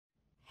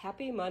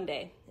Happy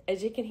Monday.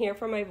 As you can hear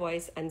from my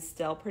voice, I'm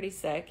still pretty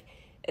sick.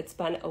 It's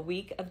been a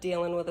week of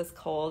dealing with this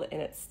cold and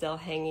it's still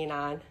hanging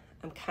on.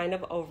 I'm kind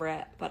of over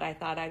it, but I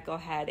thought I'd go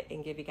ahead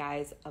and give you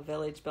guys a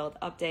village build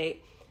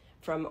update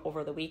from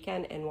over the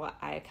weekend and what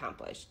I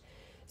accomplished.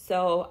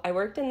 So I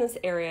worked in this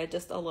area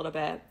just a little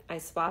bit. I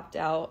swapped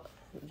out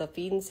the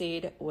feed and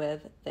seed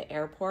with the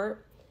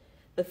airport.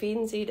 The feed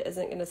and seed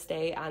isn't going to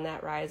stay on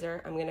that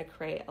riser. I'm going to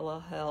create a little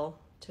hill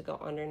to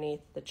go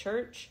underneath the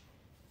church,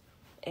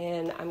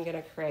 and I'm going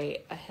to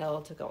create a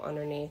hill to go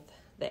underneath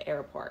the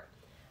airport.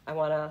 I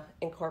want to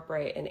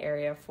incorporate an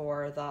area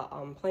for the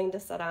plane to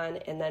sit on,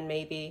 and then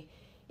maybe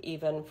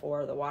even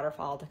for the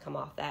waterfall to come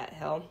off that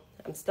hill.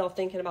 I'm still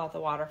thinking about the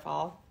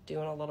waterfall,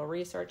 doing a little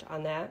research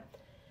on that.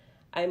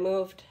 I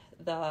moved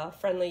the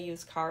friendly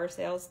used car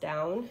sales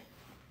down,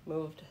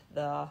 moved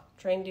the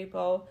train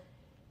depot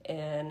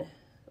and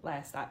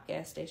last stop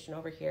gas station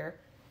over here,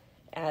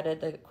 added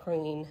the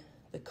Queen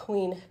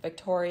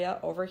Victoria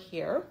over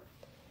here.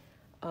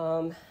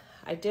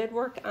 I did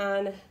work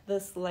on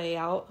this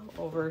layout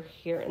over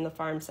here in the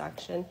farm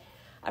section.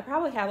 I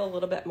probably have a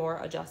little bit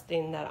more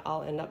adjusting that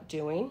I'll end up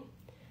doing.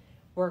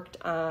 Worked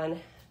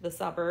on the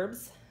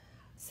suburbs.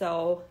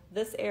 So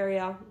this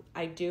area,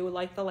 I do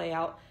like the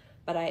layout,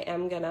 but I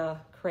am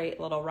gonna create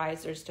little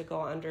risers to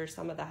go under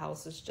some of the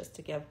houses just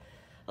to give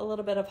a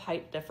little bit of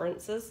height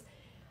differences.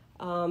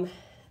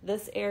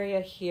 This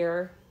area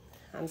here,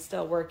 I'm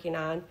still working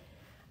on.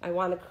 I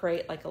want to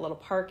create like a little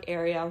park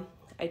area.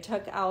 I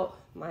took out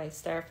my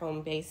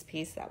styrofoam base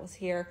piece that was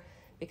here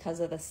because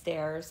of the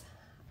stairs.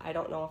 I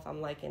don't know if I'm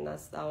liking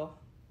this though,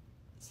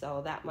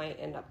 so that might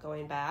end up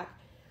going back.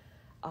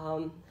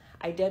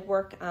 I did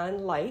work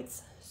on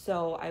lights,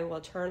 so I will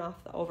turn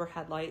off the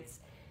overhead lights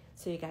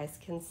so you guys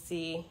can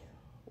see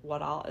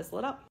what all is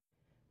lit up.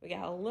 We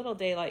got a little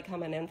daylight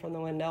coming in from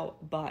the window,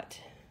 but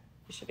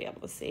you should be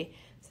able to see.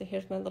 So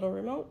here's my little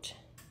remote.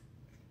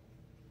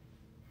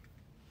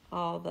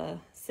 All the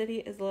city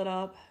is lit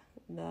up,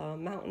 the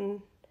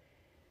mountain,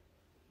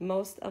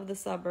 most of the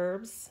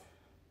suburbs.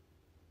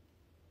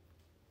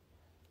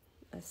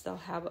 I still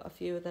have a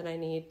few that I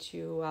need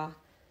to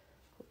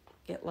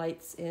get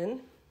lights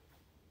in.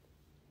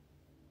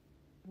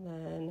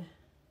 Then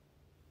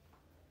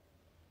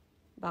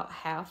about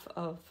half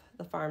of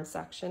the farm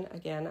section.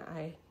 Again,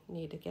 I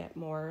need to get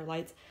more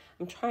lights.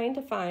 I'm trying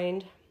to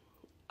find,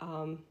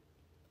 I'm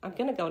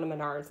gonna go to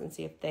Menards and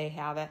see if they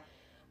have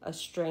a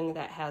string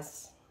that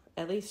has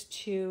at least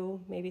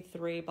 2, maybe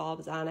 3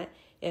 bulbs on it.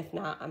 If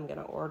not, I'm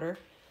gonna order.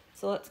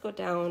 So let's go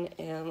down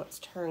and let's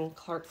turn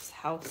Clark's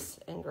house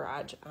and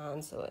garage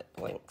on so it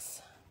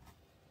blinks.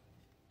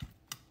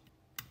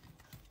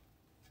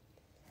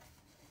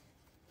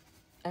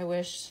 I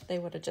wish they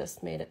would have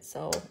just made it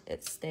so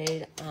it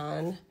stayed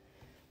on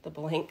the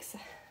blinks,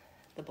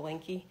 the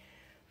blinky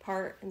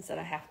part, instead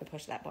of having to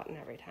push that button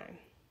every time.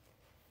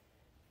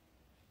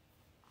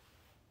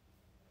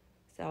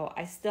 So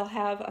I still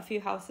have a few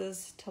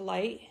houses to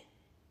light,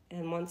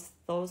 and once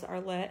those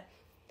are lit,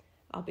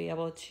 I'll be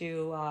able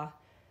to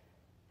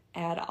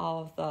add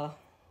all of the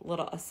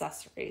little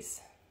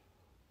accessories.